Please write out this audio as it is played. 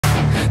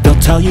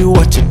tell you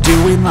what to do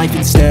in life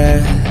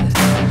instead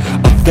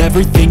of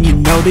everything you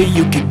know that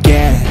you could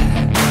get.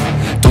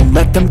 Don't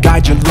let them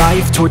guide your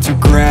life towards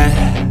regret.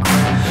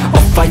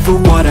 I'll fight for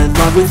what I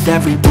love with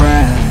every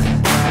breath.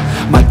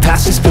 My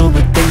past is filled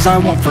with things I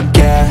won't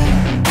forget.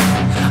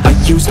 I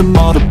use them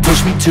all to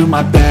push me to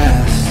my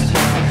best.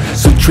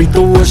 So treat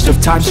the worst of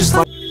times just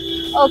like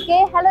okay,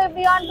 hello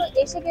everyone. তো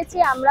এসে গেছি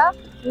আমরা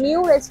new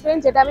restaurant,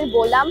 যেটা আমি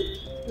বললাম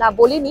না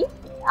বলিনি,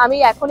 আমি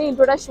এখনই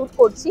ইন্ট্রোটা শ্যুট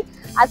করছি।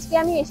 আজকে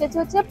আমি এসেছি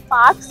হচ্ছে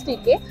পার্ক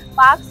স্ট্রিটে।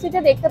 পার্ক স্ট্রিটে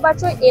দেখতে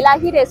পাচ্ছ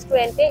এলাহি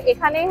রেস্টুরেন্টে।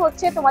 এখানে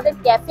হচ্ছে তোমাদের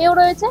ক্যাফেও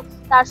রয়েছে,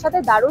 তার সাথে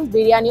দারুণ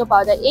বিরিয়ানিও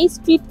পাওয়া যায়। এই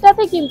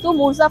স্ট্রিটটাতে কিন্তু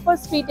মুজাফর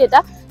স্ট্রিট,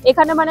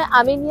 এখানে মানে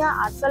আমিনিয়া,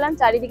 আরসালান,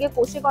 চারিদিকে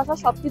কষে কষা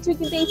সবকিছুই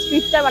কিন্তু এই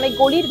স্ট্রিটটা মানে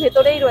গলির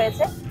ভেতরেই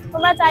রয়েছে।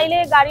 তোমরা চাইলে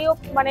গাড়িও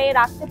মানে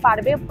রাখতে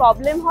পারবে,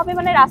 প্রবলেম হবে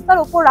মানে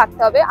রাস্তার ওপর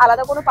রাখতে হবে,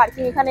 আলাদা কোনো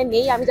পার্কিং এখানে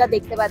নেই আমি যা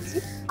দেখতে পাচ্ছি।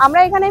 আমরা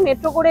এখানে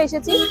মেট্রো করে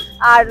এসেছি,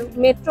 আর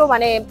মেট্রো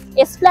মানে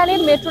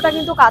এসপ্ল্যানেড মেট্রোটা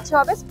কিন্তু কাছে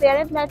হবে।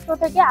 এসপ্ল্যানেড মেট্রো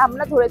থেকে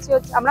আমরা ধরেছি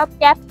হচ্ছে, আমরা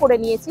ক্যাব করে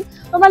নিয়েছি।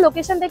 তোমরা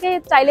লোকেশন থেকে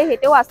চাইলে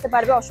হেঁটেও আসতে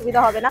পারবে,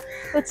 অসুবিধা হবে না।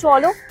 তো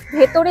চলো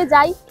ভেতরে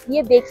যাই,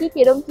 গিয়ে দেখি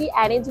কিরম কি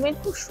অ্যারেঞ্জমেন্ট।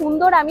 খুব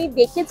সুন্দর আমি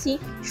দেখেছি,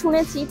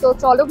 শুনেছি। তো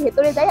চলো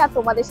ভেতরে যাই আর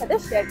তোমাদের সাথে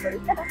শেয়ার করি।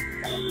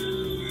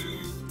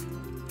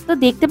 তো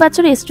দেখতে পাচ্ছ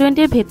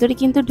রেস্টুরেন্টের ভেতরে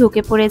কিন্তু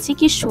ঢুকে পড়েছি,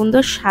 কি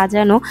সুন্দর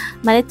সাজানো,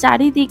 মানে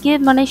চারিদিকে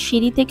মানে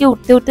সিঁড়ি থেকে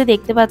উঠতে উঠতে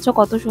দেখতে পাচ্ছ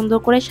কত সুন্দর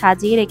করে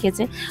সাজিয়ে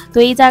রেখেছে। তো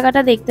এই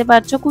জায়গাটা দেখতে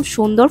পাচ্ছ খুব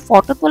সুন্দর,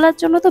 ফটো তোলার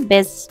জন্য তো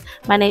বেস্ট,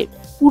 মানে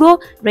পুরো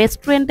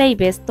রেস্টুরেন্টটাই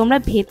বেস্ট। তোমরা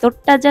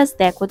ভেতরটা জাস্ট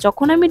দেখো,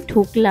 যখন আমি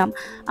ঢুকলাম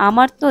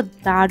আমার তো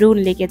দারুণ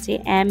লেগেছে।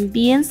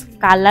 অ্যাম্বিয়েন্স,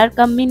 কালার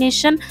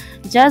কম্বিনেশন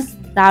জাস্ট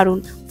দারুণ।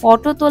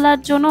 ফটো তোলার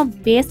জন্য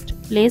বেস্ট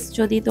প্লেস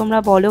যদি তোমরা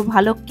বলো,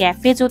 ভালো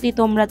ক্যাফে যদি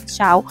তোমরা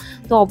চাও,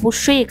 তো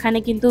অবশ্যই এখানে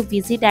কিন্তু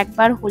ভিজিট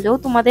একবার হলেও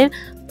তোমাদের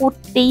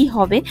করতেই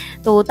হবে।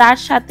 তো তার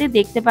সাথে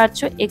দেখতে পাচ্ছ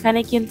এখানে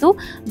কিন্তু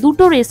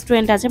দুটো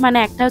রেস্টুরেন্ট আছে, মানে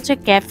একটা হচ্ছে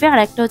ক্যাফে আর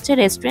একটা হচ্ছে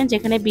রেস্টুরেন্ট,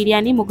 যেখানে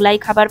বিরিয়ানি, মোগলাই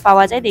খাবার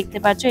পাওয়া যায়। দেখতে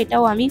পাচ্ছ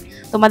এটাও আমি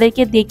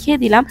তোমাদেরকে দেখিয়ে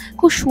দিলাম,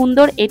 খুব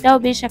সুন্দর। এটাও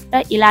বেশ একটা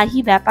এলাহি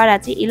ব্যাপার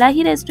আছে,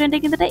 এলাহি রেস্টুরেন্টে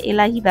কিন্তু একটা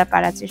এলাহি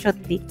ব্যাপার আছে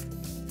সত্যি।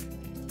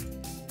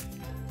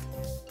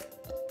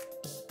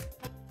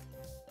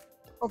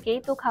 ওকে,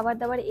 তো খাবার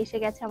দাবার এসে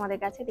গেছে আমাদের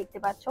কাছে, দেখতে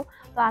পাচ্ছ।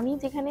 তো আমি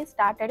যেখানে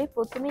স্টার্টারে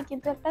প্রথমে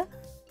কিন্তু একটা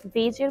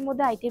ভেজের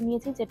মধ্যে আইটেম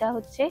নিয়েছি, যেটা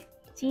হচ্ছে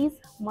চিজ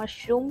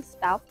মাশরুম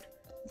স্টাফড।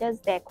 জাস্ট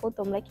দেখো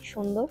তোমরা কি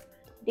সুন্দর,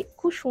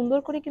 খুব সুন্দর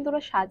করে কিন্তু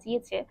ওরা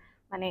সাজিয়েছে,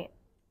 মানে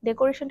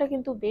ডেকোরেশনটা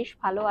কিন্তু বেশ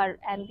ভালো, আর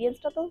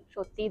অ্যাম্বিয়েন্সটা তো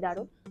সত্যিই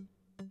দারুণ।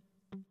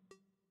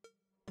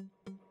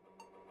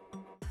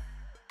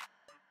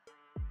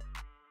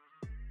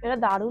 এটা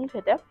দারুণ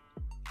খেতে।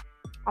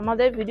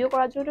 আমাদের ভিডিও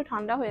করার জন্য একটু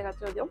ঠান্ডা হয়ে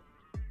গেছে যদিও,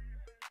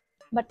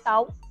 বাট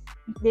তাও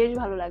বেশ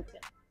ভালো লাগছে।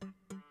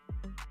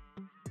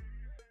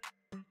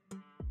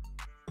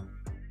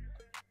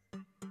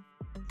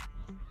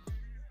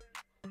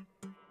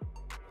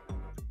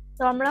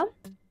 তো আমরা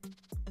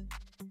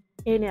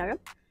এই নিয়ে আগে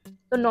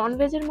তো নন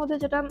ভেজের মধ্যে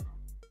যেটা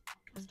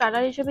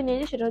স্টার্টার হিসেবে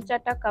নিয়েছি সেটা হচ্ছে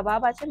একটা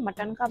কাবাব আছে,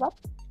 মাটন কাবাব।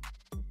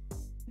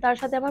 তার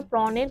সাথে আমার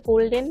প্রনের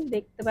গোল্ডেন,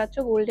 দেখতে পাচ্ছ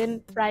গোল্ডেন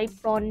ফ্রাই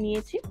প্রন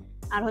নিয়েছি,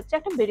 আর হচ্ছে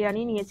একটা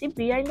বিরিয়ানি নিয়েছি।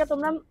 বিরিয়ানিটা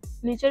তোমরা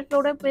নিচের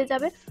ফ্লোরে পেয়ে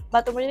যাবে, বা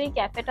তোমরা যদি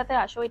ক্যাফেটাতে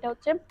আসো, এটা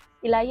হচ্ছে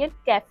ইলাইয়ের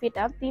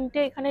ক্যাফেটা। তিনটে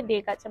এখানে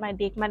ডেক আছে,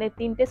 মানে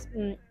তিনটে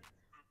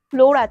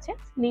ফ্লোর আছে।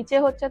 নিচে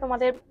হচ্ছে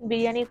তোমাদের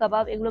বিরিয়ানি,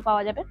 কাবাব এগুলো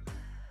পাওয়া যাবে,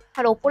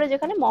 আর ওপরে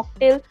যেখানে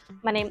মকটেল,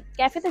 মানে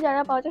ক্যাফেতে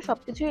যারা পাওয়া যায়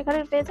সবকিছু এখানে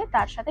পেয়েছে।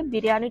 তার সাথে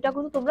বিরিয়ানিটা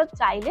কিন্তু তোমরা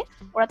চাইলে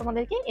ওরা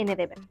তোমাদেরকে এনে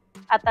দেবে,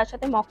 আর তার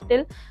সাথে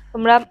মকটেল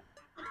তোমরা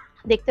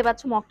দেখতে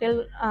পাচ্ছ। মকটেল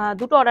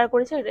দুটো অর্ডার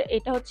করেছে,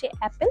 এটা হচ্ছে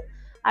অ্যাপেল,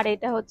 আর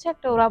এটা হচ্ছে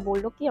একটা, ওরা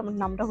বললো কি আমার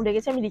নামটা ভুলে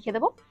গেছে, আমি লিখে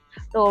দেবো।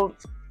 তো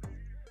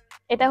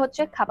এটা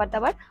হচ্ছে খাবার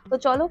দাবার। তো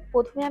চলো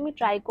প্রথমে আমি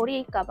ট্রাই করি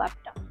এই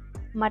কাবাবটা,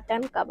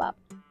 মাটন কাবাব।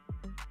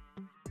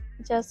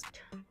 জাস্ট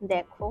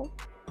দেখো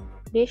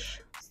বেশ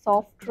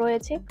সফট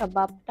রয়েছে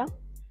কাবাবটা,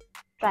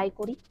 ট্রাই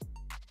করি।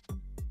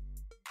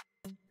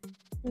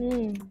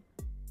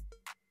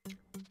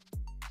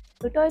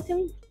 এটা আই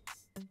থিঙ্ক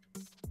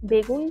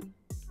বেগুন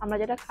আমরা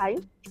যেটা খাই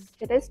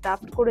সেটাই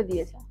স্টাফড করে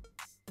দিয়েছে।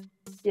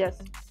 ইয়েস,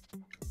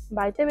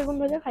 বাড়িতে বেগুন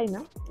ভাজা খাই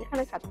না,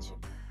 এখানে খাচ্ছি,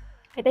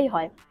 এটাই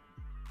হয়।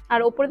 আর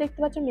ওপরে দেখতে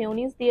পাচ্ছ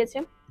মেয়োনিজ দিয়েছে,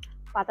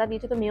 পাতা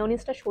দিয়েছে। তো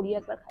মেয়োনিজটা সরিয়ে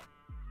একবার খাই।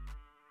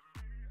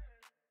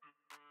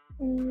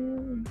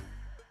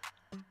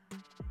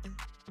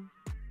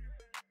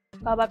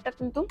 কাবাবটা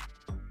কিন্তু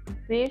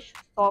বেশ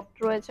সফট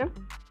রয়েছে,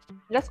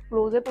 জাস্ট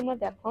ক্লোজে তোমরা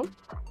দেখো,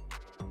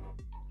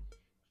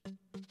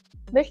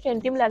 বেশ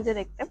টেন্টিং লাগছে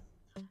দেখতে।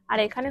 আর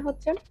এখানে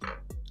হচ্ছে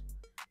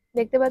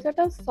দেখতে পাচ্ছ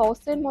একটা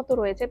সসের মতো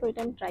রয়েছে, তো এটা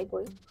আমি ট্রাই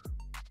করি।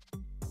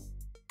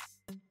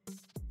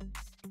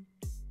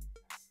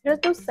 এটা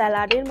তো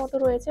স্যালাডের মতো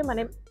রয়েছে,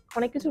 মানে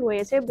অনেক কিছু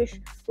রয়েছে, বেশ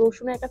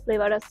রসুনের একটা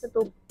ফ্লেভার আসছে, তো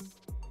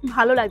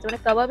ভালো লাগছে।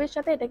 মানে কাবাবের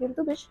সাথে এটা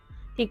কিন্তু বেশ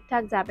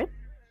ঠিকঠাক যাবে।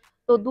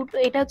 তো দুটো,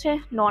 এটা হচ্ছে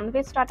নন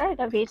ভেজ স্টার্টার,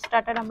 এটা ভেজ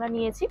স্টার্টার আমরা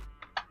নিয়েছি।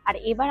 আর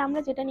এবার আমরা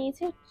যেটা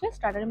নিয়েছি হচ্ছে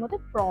স্টার্টারের মধ্যে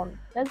প্রন।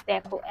 জাস্ট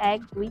দেখো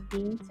 1 2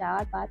 3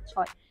 4 5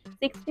 6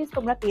 6 পিস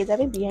তোমরা পেয়ে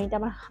যাবে। বিরিয়ানিটা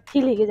আমার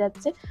হাতেই লেগে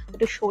যাচ্ছে,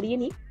 একটু সরিয়ে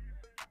নিই।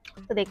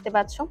 তো দেখতে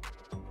পাচ্ছ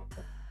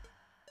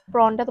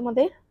প্রনটা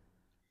তোমাদের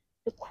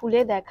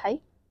খুলে দেখাই।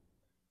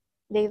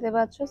 দেখতে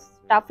পাচ্ছ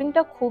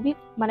স্টাফিংটা খুবই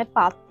মানে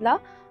পাতলা,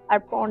 আর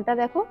প্রনটা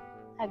দেখো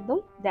একদম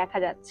দেখা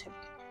যাচ্ছে।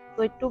 তো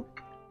একটু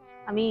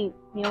আমি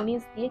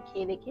মেয়োনিজ দিয়ে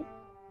খেয়ে দেখি।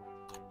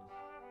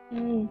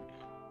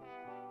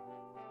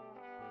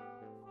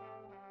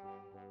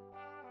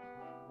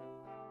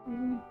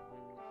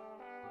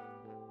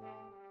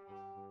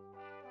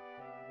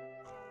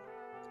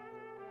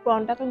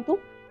 প্রনটা কিন্তু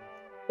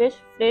বেশ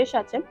ফ্রেশ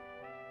আছে।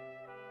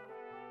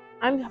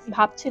 আমি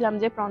ভাবছিলাম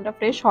যে প্রনটা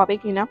ফ্রেশ হবে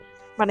কিনা,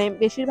 মানে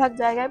বেশিরভাগ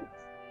জায়গায়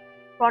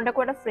প্রনটা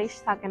খুব একটা ফ্রেশ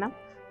থাকে না,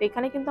 তো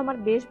এখানে কিন্তু আমার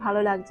বেশ ভালো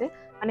লাগছে।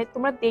 মানে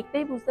তোমরা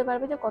দেখতেই বুঝতে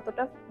পারবে যে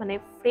কতটা মানে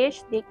ফ্রেশ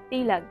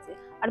দেখতেই লাগছে।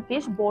 আর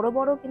বেশ বড়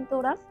বড় কিন্তু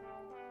ওরা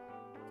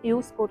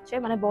ইউজ করছে,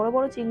 মানে বড়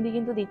বড় চিংড়ি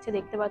কিন্তু দিচ্ছে,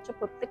 দেখতে পাচ্ছ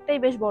প্রত্যেকটাই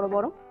বেশ বড়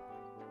বড়।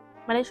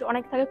 মানে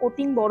অনেক থাকে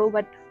কোটিং বড়,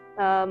 বাট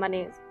মানে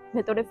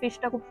ভেতরে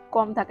ফিশটা খুব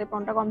কম থাকে,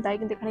 প্রনটা কম থাকে,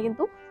 কিন্তু এখানে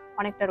কিন্তু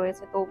অনেকটা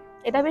রয়েছে। তো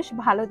এটা বেশ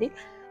ভালো দিক।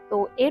 তো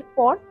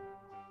এরপর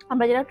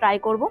আমরা যেটা ট্রাই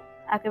করব,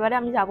 একেবারে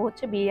আমি যাব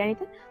হচ্ছে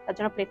বিরিয়ানিতে, তার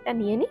জন্য প্লেটটা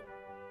নিয়ে নিই।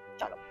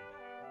 চলো।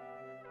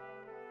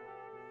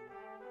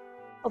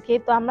 ওকে,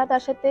 তো আমরা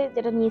তার সাথে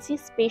যেটা নিয়েছি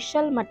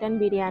স্পেশাল মাটন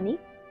বিরিয়ানি।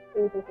 ও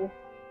হো হো,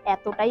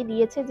 এতটাই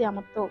দিয়েছে যে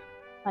আমার তো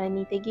মানে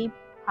নিতে গিয়ে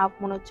হাফ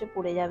মনে হচ্ছে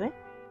পড়ে যাবে।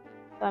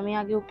 তো আমি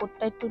আগে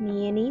উপরটা একটু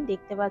নিয়ে নিই।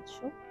 দেখতে পাচ্ছ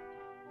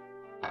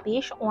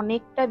বেশ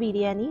অনেকটা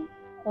বিরিয়ানি,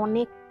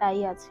 অনেকটাই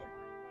আছে,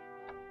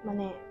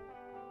 মানে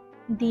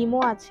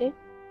ডিমও আছে।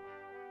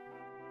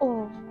 ও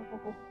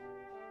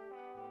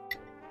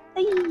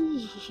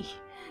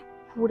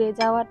পুড়ে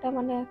যাওয়াটা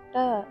মানে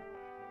একটা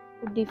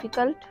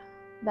ডিফিকাল্ট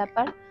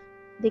ব্যাপার।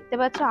 দেখতে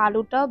পাচ্ছ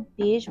আলুটা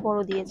বেশ বড়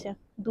দিয়েছে,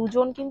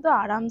 দুজন কিন্তু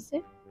আরামসে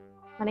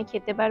মানে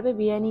খেতে পারবে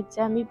বিরিয়ানির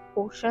যা আমি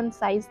পোর্শন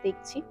সাইজ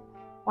দেখছি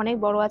অনেক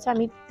বড় আছে।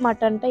 আমি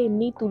মাটনটা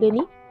এমনিই তুলে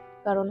নিই,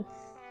 কারণ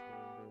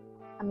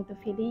আমি তো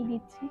ফেলেই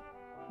দিচ্ছি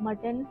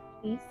মাটন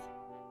পিস।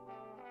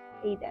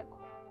 এই দেখো,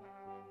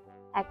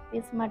 এক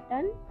পিস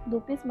মাটন, 2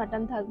 পিস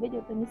মাটন থাকবে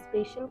যেহেতু আমি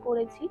স্পেশাল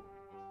করেছি।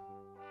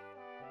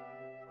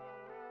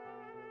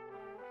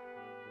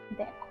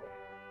 দেখো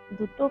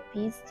দুটো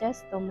পিস,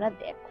 জাস্ট তোমরা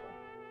দেখো,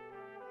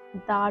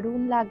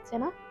 দারুণ লাগছে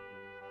না?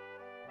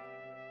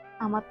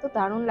 আমার তো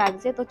দারুণ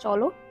লাগছে। তো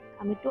চলো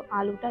আমি একটু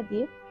আলুটা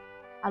দিয়ে,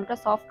 আলুটা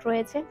সফট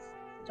রয়েছে,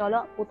 চলো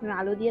প্রথমে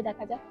আলু দিয়ে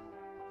দেখা যাক।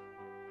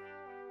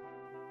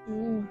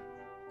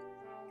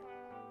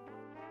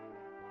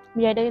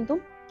 বিরিয়ানিটা কিন্তু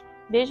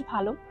বেশ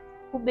ভালো,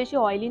 খুব বেশি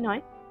অয়েলি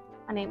নয়,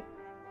 মানে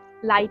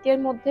লাইটের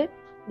মধ্যে।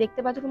 দেখতে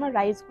পাচ্ছ তোমার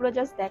রাইসগুলো,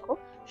 জাস্ট দেখো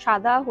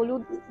সাদা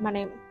হলুদ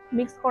মানে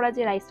মিক্স করা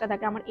যে রাইসটা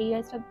থাকে, আমার এই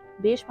রাইসটা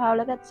বেশ ভালো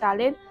লাগে।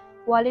 চালের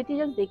কোয়ালিটি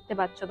জাস্ট দেখতে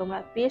পাচ্ছ তোমরা,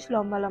 বেশ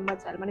লম্বা লম্বা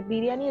চাল, মানে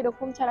বিরিয়ানি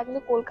এরকম ছাড়া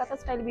কিন্তু কলকাতা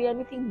স্টাইল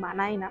বিরিয়ানি ঠিক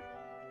মানায় না।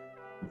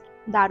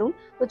 দারুণ।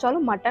 তো চলো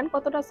মাটন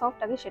কতটা সফট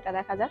আগে সেটা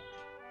দেখা যাক।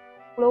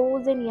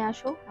 ক্লোজে নিয়ে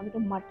আসো, আমি তো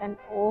মাটন,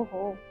 ও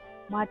হো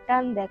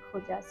মাটন দেখো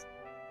জাস্ট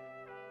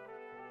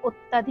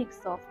অত্যাধিক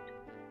সফট,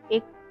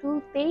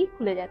 একটুতেই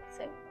খুলে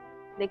যাচ্ছে,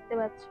 দেখতে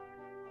পাচ্ছ।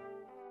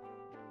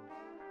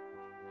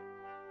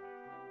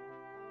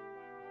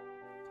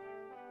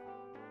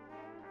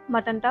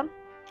 মাটনটা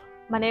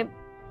মানে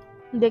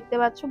দেখতে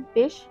পাচ্ছ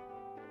বেশ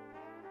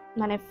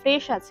মানে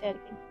ফ্রেশ আছে আর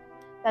কি,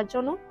 তার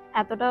জন্য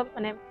এতটা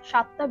মানে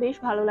স্বাদটা বেশ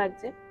ভালো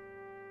লাগছে।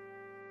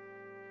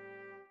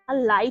 আর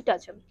লাইট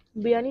আছে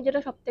বিরিয়ানি, যেটা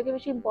সব থেকে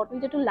বেশি ইম্পর্টেন্ট,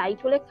 যেটা লাইট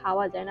হলে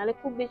খাওয়া যায়, নাহলে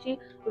খুব বেশি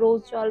রোজ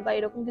জল বা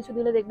এরকম কিছু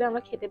দিলে দেখবে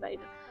আমরা খেতে পারি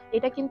না।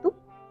 এটা কিন্তু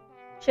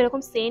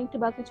সেরকম সেন্ট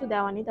বা কিছু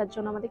দেওয়া নেই, তার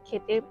জন্য আমাদের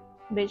খেতে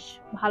বেশ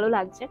ভালো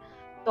লাগছে।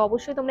 তো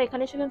অবশ্যই তোমরা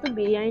এখানে এসে কিন্তু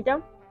বিরিয়ানিটা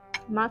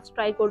মাস্ট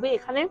ট্রাই করবে।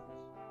 এখানে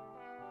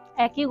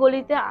একই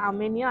গলিতে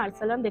আমেনিয়া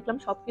আরসালান দেখলাম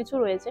সবকিছু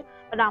রয়েছে,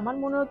 বাট আমার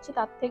মনে হচ্ছে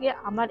তার থেকে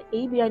আমার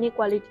এই বিরিয়ানির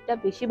কোয়ালিটিটা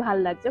বেশি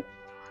ভালো লাগছে।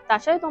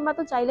 তার সাথে তোমরা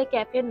তো চাইলে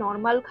ক্যাফের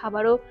নর্মাল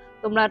খাবারও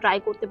তোমরা ট্রাই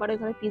করতে পারো,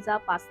 এখানে পিৎজা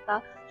পাস্তা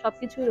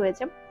সবকিছুই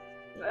রয়েছে।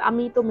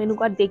 আমি তো মেনু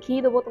কার্ড দেখিয়ে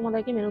দেবো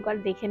তোমাদেরকে, মেনু কার্ড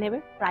দেখে নেবে,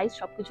 প্রাইস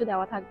সবকিছু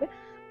দেওয়া থাকবে।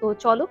 তো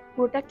চলো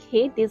পুরোটা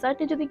খেয়ে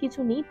ডেজার্টে যদি কিছু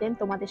নিই দেন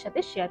তোমাদের সাথে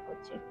শেয়ার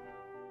করছি।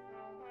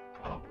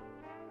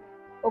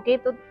 ওকে,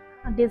 তো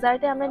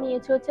ডেজার্টে আমরা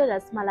নিয়েছি হচ্ছে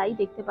রসমালাই,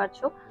 দেখতে পাচ্ছ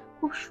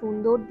খুব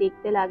সুন্দর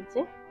দেখতে লাগছে।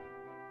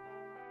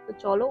 তো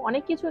চলো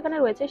অনেক কিছু এখানে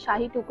রয়েছে,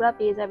 শাহি টুকরা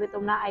পেয়ে যাবে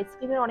তোমরা,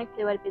 আইসক্রিমের অনেক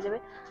ফ্লেভার পেয়ে যাবে।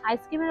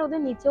 আইসক্রিমের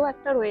ওদের নিচেও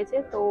একটা রয়েছে,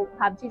 তো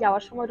ভাবছি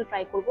যাওয়ার সময় ওটা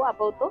ট্রাই করবো।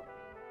 আপাতত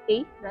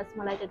এই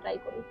রসমালাইটা ট্রাই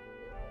করি।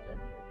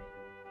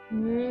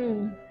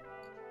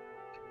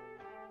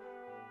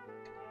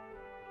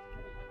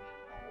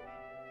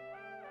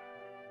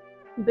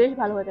 বেশ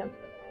ভালো হয়েছে,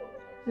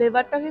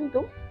 ফ্লেভারটা কিন্তু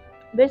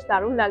বেশ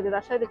দারুণ লাগছে।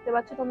 তার সাথে দেখতে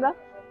পাচ্ছ তোমরা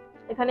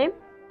এখানে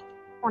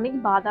অনেক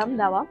বাদাম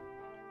দেওয়া,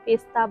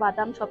 পেস্তা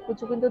বাদাম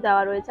সবকিছু কিন্তু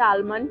দেওয়া রয়েছে,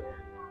 আলমন্ড।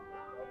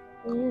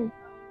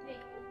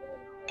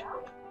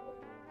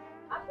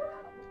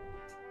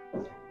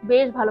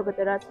 বেশ ভালো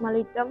খেতে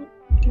রসমালাইটা,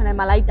 মানে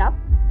মালাইটা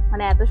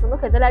মানে এত সুন্দর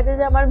খেতে লাগছে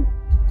যে আমার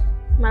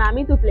মানে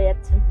আমি তুতলে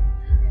যাচ্ছে।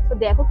 তো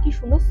দেখো কি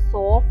সুন্দর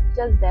সফট,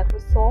 জাস্ট দেখো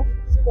সফট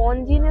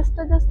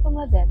স্পঞ্জিনেসটা জাস্ট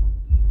তোমরা দেখো,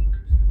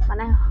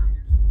 মানে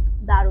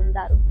দারুণ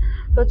দারুণ।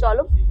 তো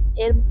চলো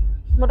এর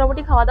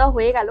মোটামুটি খাওয়া দাওয়া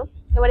হয়ে গেল,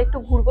 এবার একটু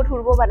ঘুরবো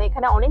ঠুরবো, মানে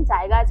এখানে অনেক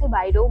জায়গা আছে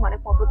বাইরেও মানে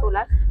ফটো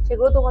তোলার,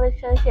 সেগুলো তোমাদের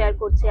সাথে শেয়ার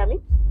করছি আমি।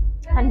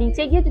 আর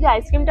নিচে গিয়ে যদি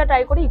আইসক্রিমটা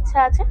ট্রাই করি ইচ্ছা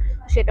আছে,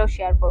 সেটাও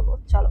শেয়ার করবো।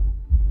 চলো।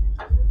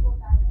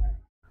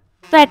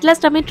 তো অ্যাট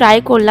লাস্ট আমি ট্রাই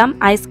করলাম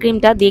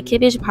আইসক্রিমটা, দেখে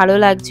বেশ ভালো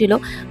লাগছিল।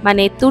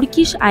 মানে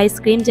তুর্কিশ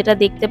আইসক্রিম, যেটা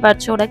দেখতে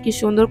পাচ্ছ ওরা কি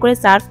সুন্দর করে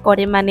সার্ভ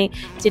করে, মানে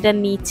যেটা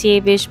নিচে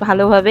বেশ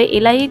ভালোভাবে।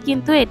 এলাহির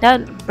কিন্তু এটা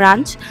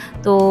ব্রাঞ্চ,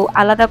 তো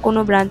আলাদা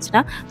কোনো ব্রাঞ্চ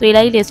না। তো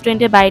এলাহি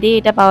রেস্টুরেন্টের বাইরে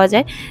এটা পাওয়া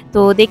যায়।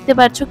 তো দেখতে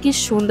পাচ্ছ কি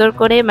সুন্দর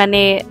করে,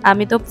 মানে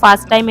আমি তো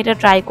ফার্স্ট টাইম এটা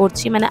ট্রাই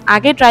করছি, মানে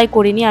আগে ট্রাই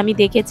করিনি। আমি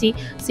দেখেছি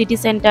সিটি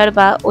সেন্টার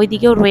বা ওই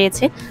দিকেও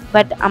রয়েছে,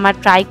 বাট আমার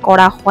ট্রাই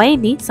করা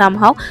হয়নি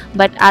সামহাও।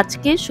 বাট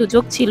আজকে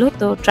সুযোগ ছিল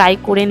তো ট্রাই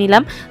করে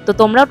নিলাম। তো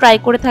তোমরাও ট্রাই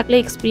করে থাকলে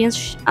এক্সপিরিয়েন্স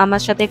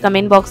আমার সাথে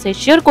কমেন্ট বক্সে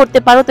শেয়ার করতে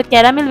পারো। তো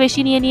ক্যারামেল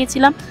বেশি নিয়ে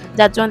নিয়েছিলাম,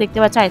 যার জন্য দেখতে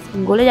পাচ্ছ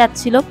আইসক্রিম গলে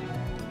যাচ্ছিল।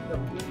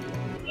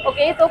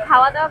 ওকে, তো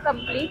খাওয়া দাওয়া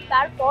কমপ্লিট।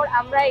 তারপর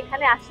আমরা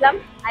এখানে আসলাম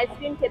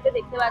আইসক্রিম খেতে।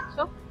 দেখতে পাচ্ছ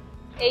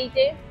এই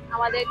যে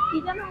আমাদের কি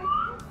জানো,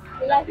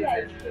 এলাহি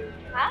আইসক্রিম।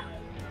 হ্যাঁ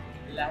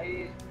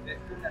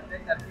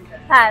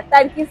হ্যাঁ,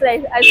 টার্কিশ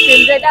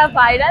আইসক্রিম, যেটা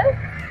ভাইরাল।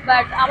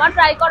 বাট আমার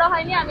ট্রাই করা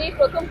হয়নি, আমি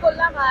প্রথম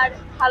করলাম। আর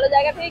ভালো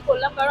জায়গা থেকেই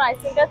করলাম, কারণ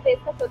আইসক্রিমটার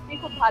টেস্টটা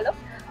সত্যিই খুব ভালো।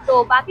 তো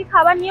বাকি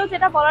খাবার নিয়েও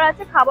যেটা বলার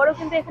আছে, খাবারও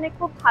কিন্তু এখানে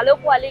খুব ভালো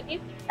কোয়ালিটি।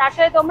 তার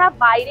সাথে তোমরা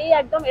বাইরেই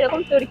একদম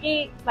এরকম তুর্কি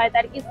মানে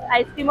টার্কিশ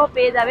আইসক্রিমও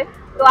পেয়ে যাবে।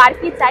 তো আর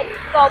কি চাই।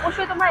 তো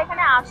অবশ্যই তোমরা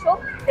এখানে আসো,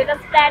 যেটা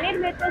স্প্ল্যানেড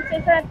মেট্রো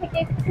স্টেশনের থেকে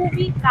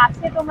খুবই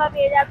কাছে তোমরা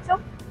পেয়ে যাচ্ছ।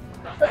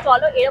 তো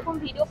চলো, এরকম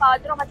ভিডিও পাওয়ার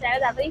জন্য আমার চ্যানেল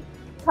তাড়াতাড়ি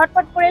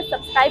ঝটপট করে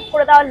সাবস্ক্রাইব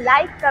করে দাও,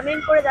 লাইক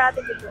কমেন্ট করে জানাতে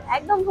কিন্তু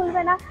একদম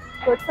ভুলবে না।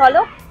 তো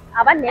চলো,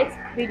 আবার নেক্সট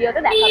ভিডিওতে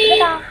দেখা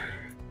হবে।